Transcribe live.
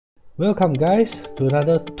Welcome guys to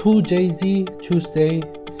another 2JZ Tuesday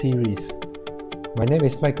series. My name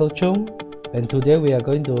is Michael Chung and today we are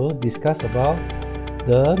going to discuss about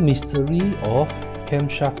the mystery of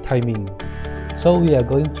camshaft timing. So we are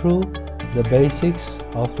going through the basics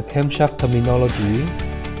of the camshaft terminology,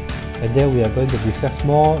 and then we are going to discuss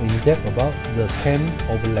more in depth about the cam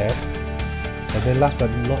overlap, and then last but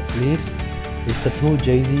not least is the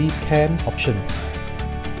 2JZ cam options.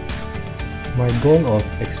 My goal of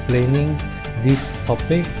explaining this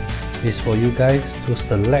topic is for you guys to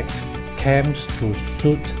select cams to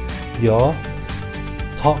suit your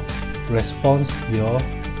torque response, your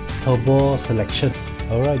turbo selection.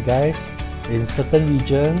 Alright guys, in certain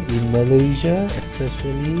region, in Malaysia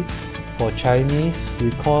especially, for Chinese,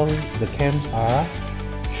 we call the cams are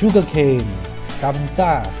sugarcane,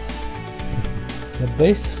 camshaft. The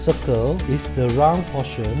base circle is the round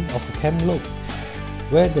portion of the cam lobe,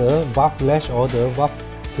 where the valve latch or the valve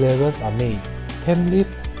clearance are made. Cam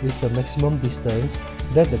lift is the maximum distance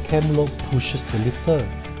that the cam lobe pushes the lifter.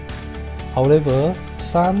 However,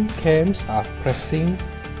 some cams are pressing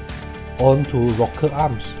onto rocker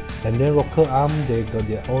arms, and then rocker arm they got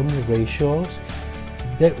their own ratios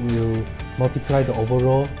that will multiply the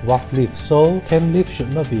overall valve lift. So cam lift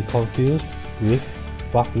should not be confused with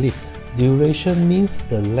valve lift. Duration means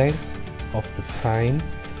the length of the time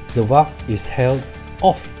the valve is held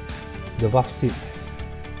off the valve seat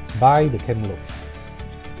by the cam lobe.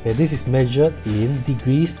 Okay, this is measured in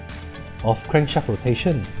degrees of crankshaft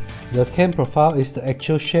rotation. The cam profile is the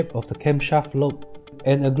actual shape of the camshaft lobe.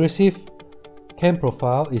 An aggressive cam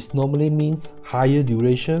profile is normally means higher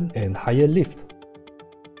duration and higher lift.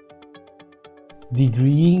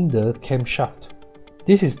 Degreeing the camshaft.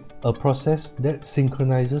 This is a process that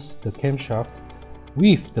synchronizes the camshaft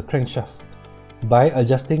with the crankshaft by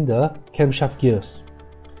adjusting the camshaft gears.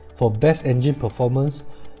 For best engine performance,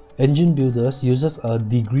 engine builders uses a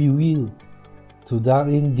degree wheel to dial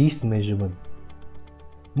in this measurement.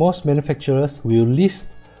 Most manufacturers will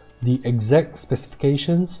list the exact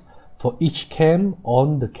specifications for each cam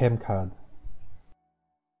on the cam card.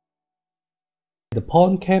 The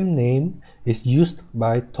pawn cam name is used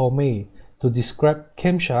by Tomei to describe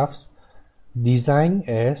camshafts designed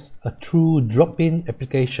as a true drop-in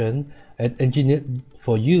application and engineered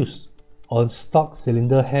for use on stock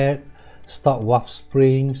cylinder head, stock valve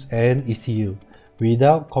springs, and ECU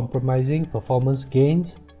without compromising performance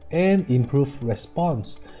gains and improved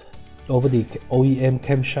response over the OEM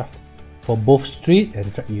camshaft for both street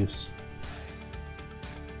and track use.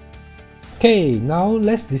 Okay, now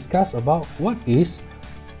let's discuss about what is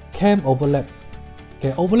cam overlap.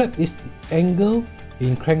 Okay, overlap is the angle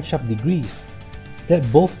in crankshaft degrees that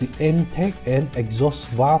both the intake and exhaust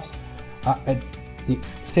valves are at the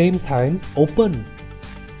same time open.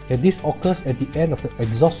 And this occurs at the end of the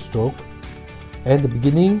exhaust stroke and the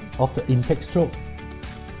beginning of the intake stroke.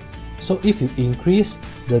 So if you increase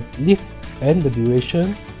the lift and the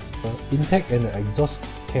duration, the intake and the exhaust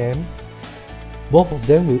cam, both of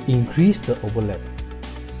them will increase the overlap.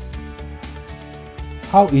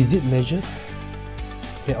 How is it measured?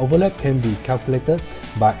 The overlap can be calculated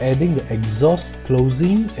by adding the exhaust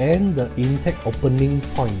closing and the intake opening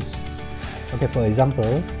points. Okay, for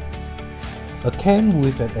example, a cam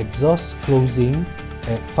with an exhaust closing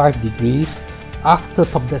at 5 degrees after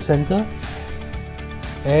top dead center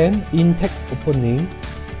and intake opening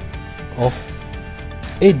of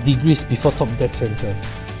 8 degrees before top dead center.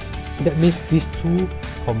 That means these two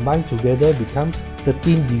combined together becomes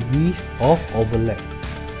 13 degrees of overlap.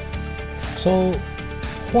 So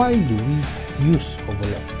why do we use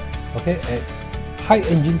overlap? Okay, at high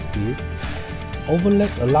engine speed,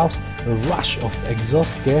 overlap allows a rush of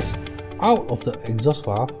exhaust gas out of the exhaust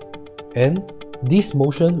valve, and this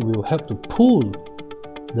motion will help to pull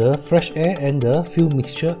the fresh air and the fuel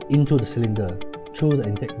mixture into the cylinder through the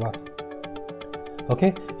intake valve.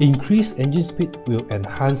 Okay, increased engine speed will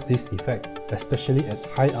enhance this effect, especially at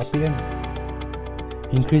high RPM.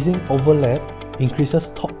 Increasing overlap increases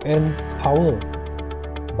top end power,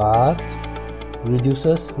 but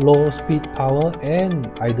reduces low speed power and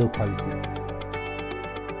idle quality.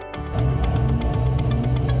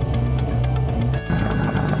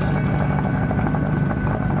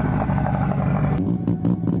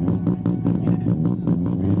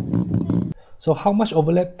 So how much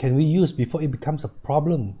overlap can we use before it becomes a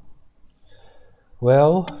problem?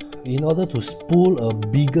 Well, in order to spool a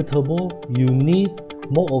bigger turbo, you need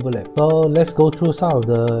more overlap. So let's go through some of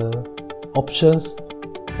the options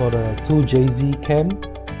for the 2JZ cam.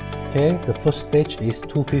 Okay, the first stage is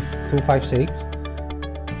 256,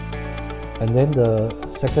 and then the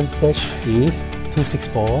second stage is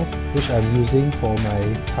 264, which I'm using for my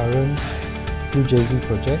current 2JZ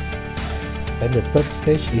project, and the third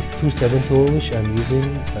stage is 272, which I'm using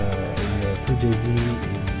in the 2JZ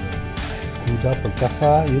in Kuda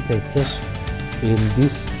Perkasa. You can search in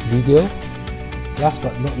this video. Last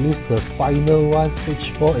but not least, the final one,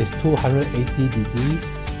 stage 4, is 280 degrees,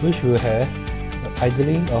 which will have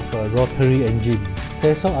idling of a rotary engine.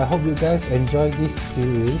 Okay, so I hope you guys enjoy this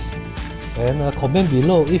series, and comment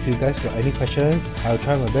below if you guys got any questions. I'll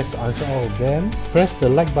try my best to answer all of them. Press the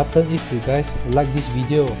like button if you guys like this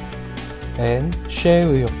video, and share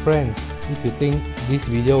with your friends if you think this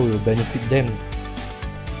video will benefit them.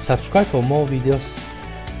 Subscribe for more videos,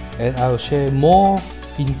 and I'll share more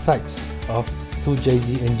insights of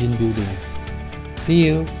 2JZ engine building. See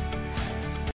you!